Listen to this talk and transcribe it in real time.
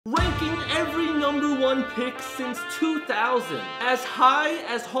#1 pick since 2000. As high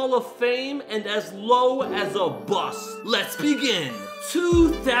as Hall of Fame and as low as a bust. Let's begin.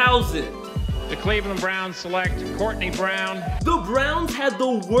 2000. The Cleveland Browns select Courtney Brown. The Browns had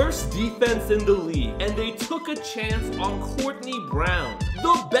the worst defense in the league, and they took a chance on Courtney Brown,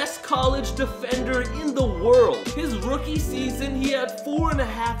 the best college defender in the world. His rookie season, he had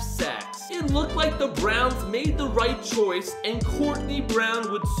 4.5 sacks. It looked like the Browns made the right choice, and Courtney Brown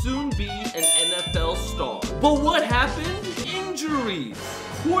would soon be an NFL star. But what happened? Injuries.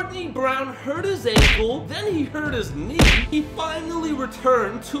 Courtney Brown hurt his ankle, then he hurt his knee. He finally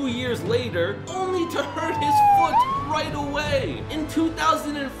returned 2 years later, only to hurt his foot right away. In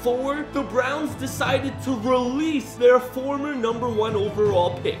 2004, the Browns decided to release their former #1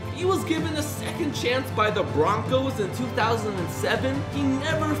 overall pick. He was given a second chance by the Broncos in 2007. He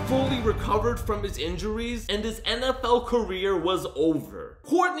never fully recovered from his injuries, and his NFL career was over.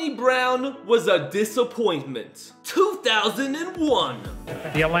 Courtney Brown was a disappointment. 2001.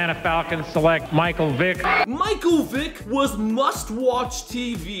 The Atlanta Falcons select Michael Vick. Michael Vick was must-watch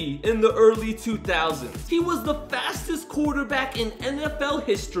TV in the early 2000s. He was the fastest quarterback in NFL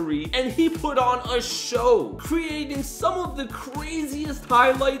history, and he put on a show, creating some of the craziest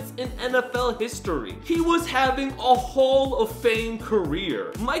highlights in NFL history. He was having a Hall of Fame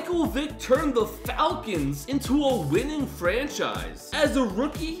career. Michael Vick turned the Falcons into a winning franchise. As a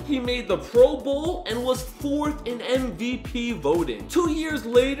rookie, he made the Pro Bowl and was 4th in MVP voting. 2 years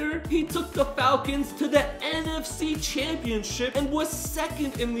later, he took the Falcons to the NFC Championship and was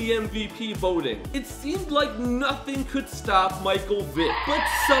 2nd in the MVP voting. It seemed like nothing could stop Michael Vick, but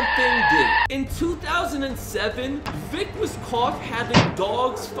something did. In 2007, Vick was caught having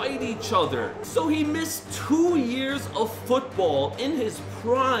dogs fight each other, so he missed 2 years of football in his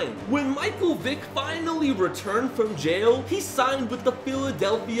prime. When Michael Vick finally returned from jail, he signed with the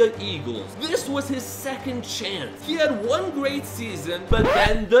Philadelphia Eagles. This was his second chance. He had one great season, but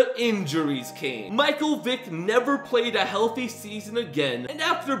then the injuries came. Michael Vick never played a healthy season again, and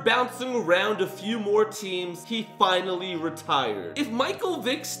after bouncing around a few more teams, he finally retired. If Michael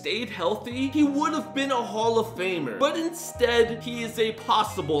Vick stayed healthy, he would have been a Hall of Famer, but instead, he is a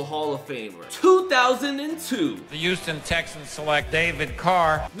possible Hall of Famer. 2002. The Houston Texans select David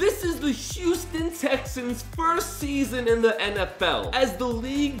Carr. This is the Houston Texans' first season in the NFL, as the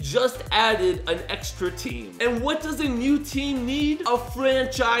league just added an extra team. And what does a new team need? A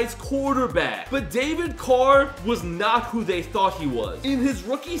franchise quarterback. But David Carr was not who they thought he was. In his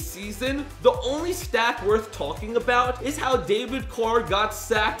rookie season, the only stat worth talking about is how David Carr got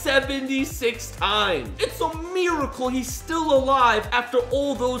sacked 76 times. It's a miracle he's still alive after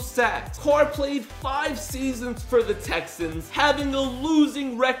all those sacks. Carr played 5 seasons for the Texans, having a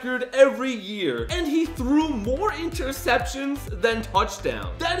losing record every year, and he threw more interceptions than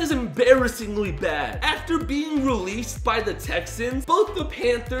touchdowns. That is embarrassingly bad. After being released by the Texans, both the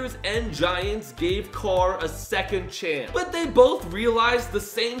Panthers and Giants gave Carr a second chance, but they both realized the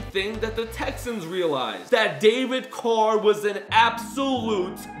same thing that the Texans realized, that David Carr was an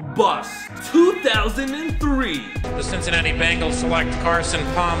absolute bust. 2003. The Cincinnati Bengals select Carson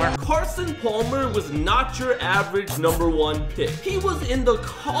Palmer. Carson Palmer was not your average #1 pick. He was in the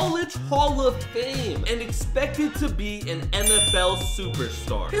College Hall of Fame and expected to be an NFL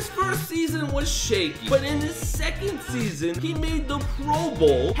superstar. His first season was shaky, but in his second season, he made the Pro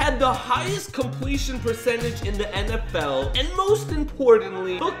Bowl, had the highest completion percentage in the NFL, and most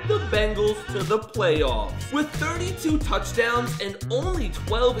importantly, took the Bengals to the playoffs. With 32 touchdowns and only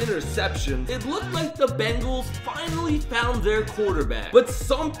 12 interceptions, it looked like the Bengals finally found their quarterback. But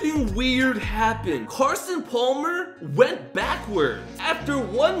something weird happened. Carson Palmer went backwards. After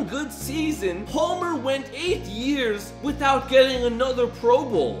one good season, Palmer went 8 years without getting another Pro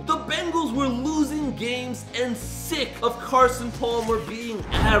Bowl. The Bengals were losing games and sick of Carson Palmer being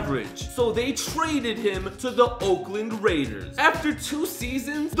average, so they traded him to the Oakland Raiders. After 2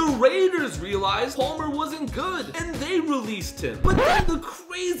 seasons, the Raiders realized Palmer wasn't good, and they released him. But then the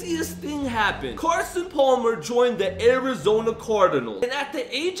craziest thing happened. Carson Palmer joined the Arizona Cardinals, and at the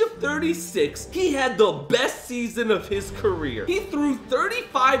age of 36, he had the best season of his career. He threw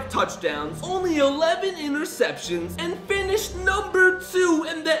 35 touchdowns, only 11 interceptions, and finished #2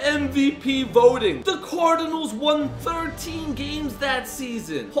 in the MVP voting. The Cardinals won 13 games that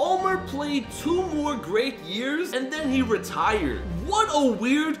season. Palmer played 2 more great years, and then he retired. What a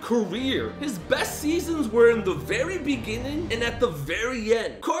weird career. His best seasons were in the very beginning and at the very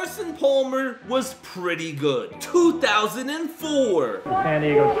end. Carson Palmer was pretty good. 2004. San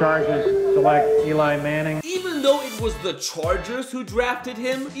Diego Chargers select Eli Manning. Even though it was the Chargers who drafted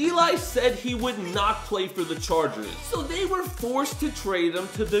him, Eli said he would not play for the Chargers, so they were forced to trade him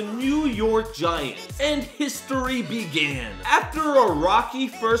to to the New York Giants, and history began. After a rocky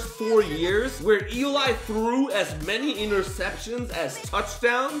first 4 years, where Eli threw as many interceptions as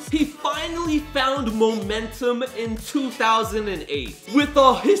touchdowns, he finally found momentum in 2008 with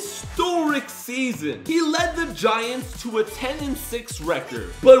a historic season. He led the Giants to a 10-6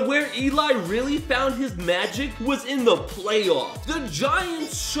 record, but where Eli really found his magic was in the playoffs. The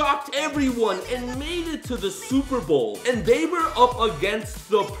Giants shocked everyone and made it to the Super Bowl, and they were up against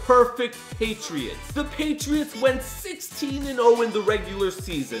the perfect Patriots. The Patriots went 16-0 in the regular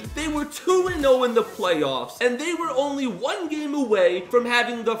season. They were 2-0 in the playoffs, and they were only 1 game away from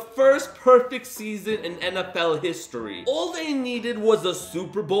having the first perfect season in NFL history. All they needed was a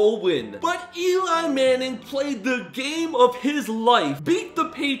Super Bowl win. But Eli Manning played the game of his life, beat the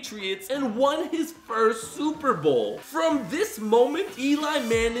Patriots, and won his first Super Bowl. From this moment, Eli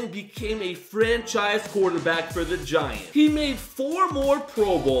Manning became a franchise quarterback for the Giants. He made 4 more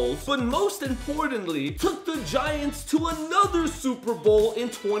Pro Bowls, but most importantly, took the Giants to another Super Bowl in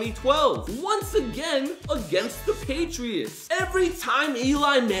 2012, once again against the Patriots. Every time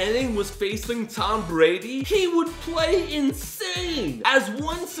Eli Manning was facing Tom Brady, he would play insane, as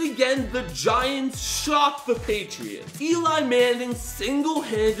once again the Giants shocked the Patriots. Eli Manning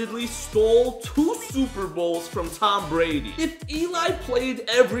single-handedly stole 2 Super Bowls from Tom Brady. If Eli played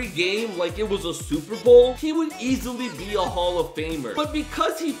every game like it was a Super Bowl, he would easily be a Hall of Famer. But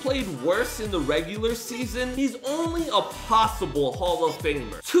because he played worse in the regular season, he's only a possible Hall of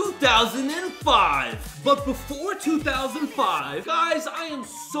Famer. 2005. But before 2005, guys, I am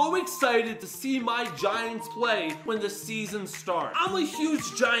so excited to see my Giants play when the season starts. I'm a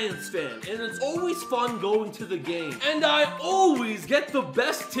huge Giants fan, and it's always fun going to the game. And I always get the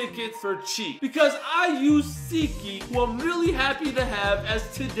best tickets for cheap because I use SeatGeek, who I'm really happy to have as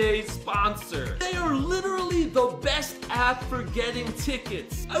today's sponsor. They are literally the best app for getting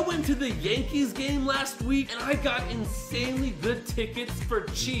tickets. I went to the Yankees game last week and I got insanely good tickets for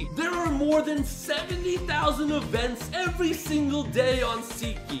cheap. There are more than 70,000 events every single day on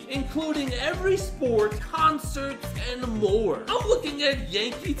SeatGeek, including every sport, concerts, and more. I'm looking at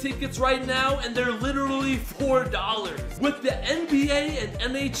Yankee tickets right now and they're literally $4. With the NBA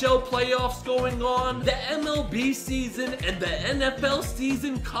and NHL playoffs going on, the MLB season, and the NFL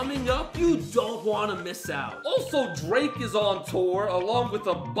season coming up, you don't want to miss out. Also, Drake is on tour along with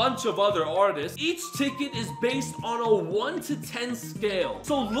a bunch of other artists. Each ticket is based on a 1 to 10 scale,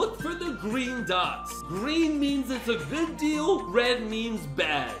 so look for the green dots. Green means it's a good deal, red means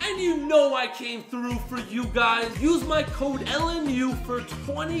bad. And you know I came through for you guys. Use my code LNU for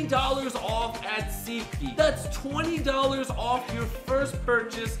 $20 off at SeatGeek. That's $20 off your first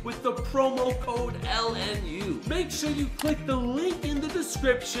purchase with the promo code LNU. Make sure you click the link in the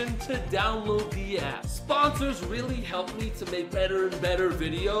description to download the app. Sponsors really help me to make better and better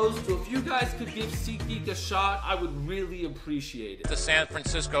videos, so if you guys could give SeatGeek a shot, I would really appreciate it. The San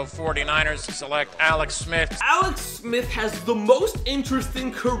Francisco 49ers select Alex Smith. Alex Smith has the most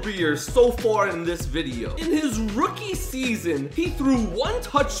interesting career so far in this video. In his rookie season, he threw 1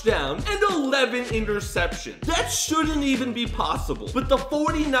 touchdown and 11 interceptions. That shouldn't even be possible, but the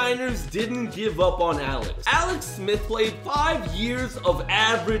 49ers didn't give up on Alex. Alex Smith played 5 years of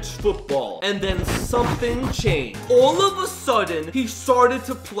average football, and then something changed. All of a sudden, he started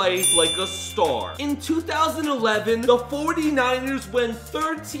to play like a star. In 2011, the 49ers went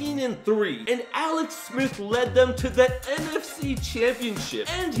 13-3, and Alex Smith led them to the NFC Championship,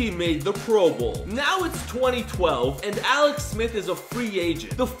 and he made the Pro Bowl. Now it's 2012, and Alex Smith is a free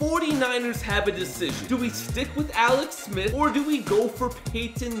agent. The 49ers have a decision. Do we stick with Alex Smith, or do we go for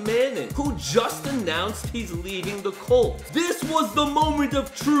Peyton Manning, who just announced he's leaving the Colts? This was the moment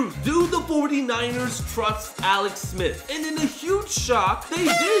of truth. Do the 49ers trust Alex Smith? And in a huge shock, they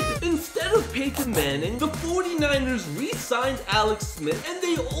did. Instead of Peyton Manning, the 49ers re-signed Alex Smith, and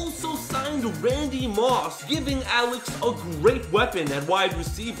they also signed Randy Moss, giving Alex a great weapon at wide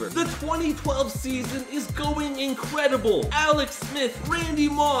receiver. The 2012 season is going incredible. Alex Smith, Randy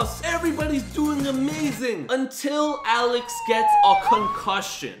Moss, everybody's doing amazing until Alex gets a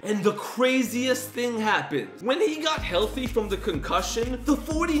concussion. And the craziest thing happens. When he got healthy from the concussion, the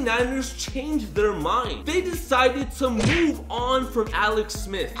 49ers changed their mind. They decided to move on from Alex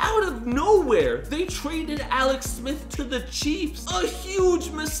Smith. Out of nowhere, they traded Alex Smith to the Chiefs. A huge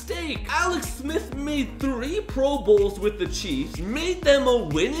mistake. Alex Smith made 3 Pro Bowls with the Chiefs, made them a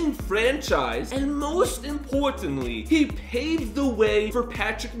winning franchise, and most importantly, he paved the way for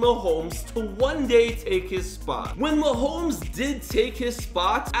Patrick Mahomes to one day take his spot. When Mahomes did take his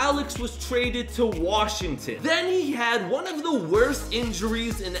spot, Alex was traded to Washington. Then he had one of the worst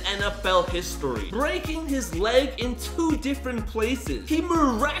injuries in NFL history, breaking his leg in 2 different places. He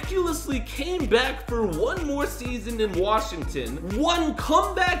miraculously came back for one more season in Washington, won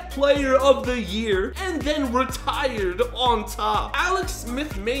Comeback Player of the Year, and then retired on top. Alex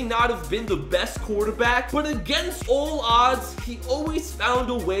Smith may not have been the best quarterback, but against all odds, he always found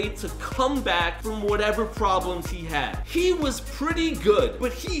a way to come back from whatever problems he had. He was pretty good,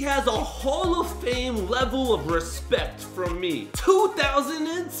 but he has a Hall of Fame level of respect from me.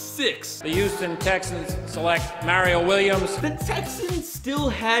 2006. The Houston Texans select Mario Williams. The Texans still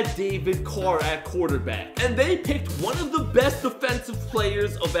had David Carr at quarterback, and they picked one of the best defensive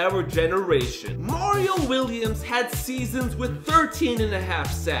players of our generation. Mario Williams had seasons with 13.5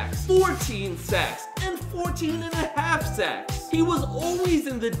 sacks, 14 sacks, and 14.5 sacks. He was always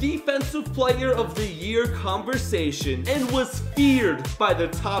in the Defensive Player of the Year conversation and was feared by the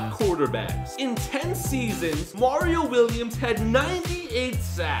top quarterbacks. In 10 seasons, Mario Williams had 98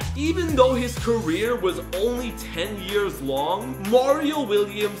 sacks. Even though his career was only 10 years long, Mario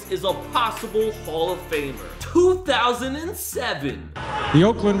Williams is a possible Hall of Famer. 2007. The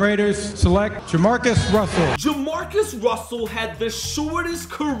Oakland Raiders select Jamarcus Russell. Jamarcus Russell had the shortest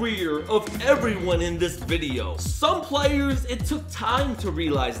career of everyone in this video. Some players, it took time to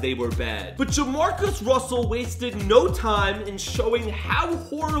realize they were bad, but Jamarcus Russell wasted no time in showing how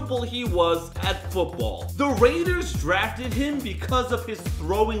horrible he was at football. The Raiders drafted him because of his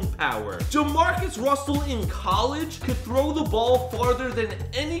throwing power. Jamarcus Russell in college could throw the ball farther than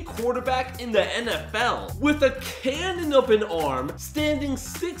any quarterback in the NFL. With a cannon of an arm, standing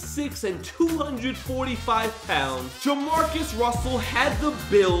 6'6" and 245 pounds, Jamarcus Russell had the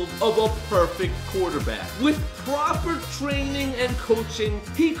build of a perfect quarterback. With proper training and coaching,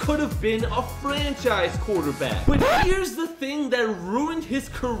 he could have been a franchise quarterback. But here's the thing that ruined his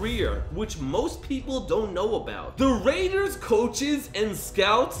career, which most people don't know about. The Raiders coaches and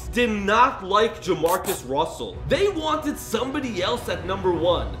scouts did not like Jamarcus Russell. They wanted somebody else at number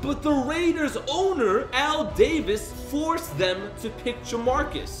 1, but the Raiders owner, Al Davis, forced them to pick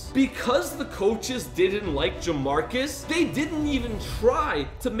Jamarcus. Because the coaches didn't like Jamarcus, they didn't even try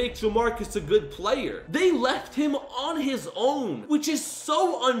to make Jamarcus a good player. They left him on his own, which is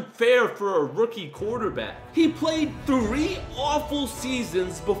so unfair for a rookie quarterback. He played 3 awful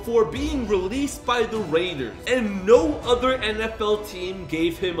seasons before being released by the Raiders, and no other NFL team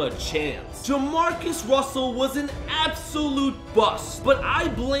gave him a chance. Jamarcus Russell was an absolute bust, but I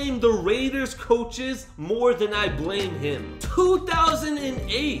blame the Raiders coaches more than I blame him.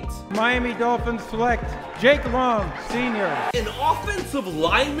 2008. Miami Dolphins select Jake Long, Sr. An offensive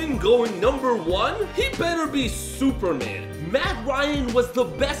lineman going number 1? He better be Superman. Matt Ryan was the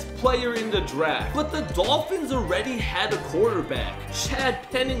best player in the draft, but the Dolphins already had a quarterback, Chad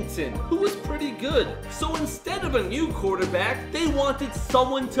Pennington, who was pretty good. So instead of a new quarterback, they wanted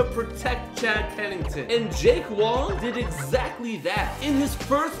someone to protect Chad Pennington. And Jake Long did exactly that. In his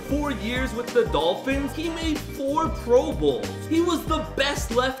first 4 years with the Dolphins, he made 4 Pro Bowls. He was the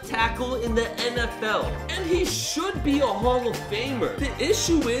best left tackle in the NFL, and he should be a Hall of Famer. The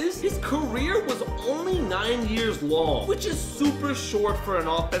issue is, his career was only 9 years long, which is super short for an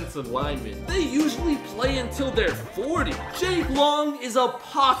offensive lineman. They usually play until they're 40. Jake Long is a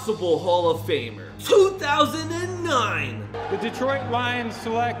possible Hall of Famer. 2009. The Detroit Lions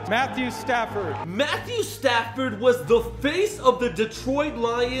select Matthew Stafford. Matthew Stafford was the face of the Detroit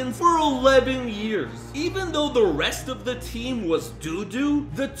Lions for 11 years. Even though the rest of the team was doo-doo,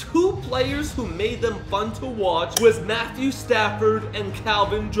 the 2 players who made them fun to watch was Matthew Stafford and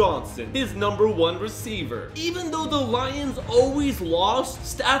Calvin Johnson, his number 1 receiver. Even though the Lions always lost,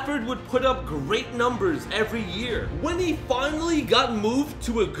 Stafford would put up great numbers every year. When he finally got moved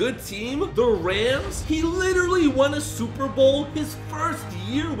to a good team, the Rams, he literally won a Super Bowl his first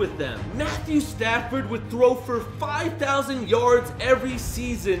year with them. Matthew Stafford would throw for 5,000 yards every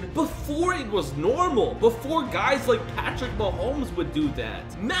season before it was normal, before guys like Patrick Mahomes would do that.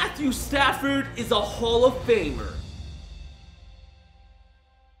 Matthew Stafford is a Hall of Famer.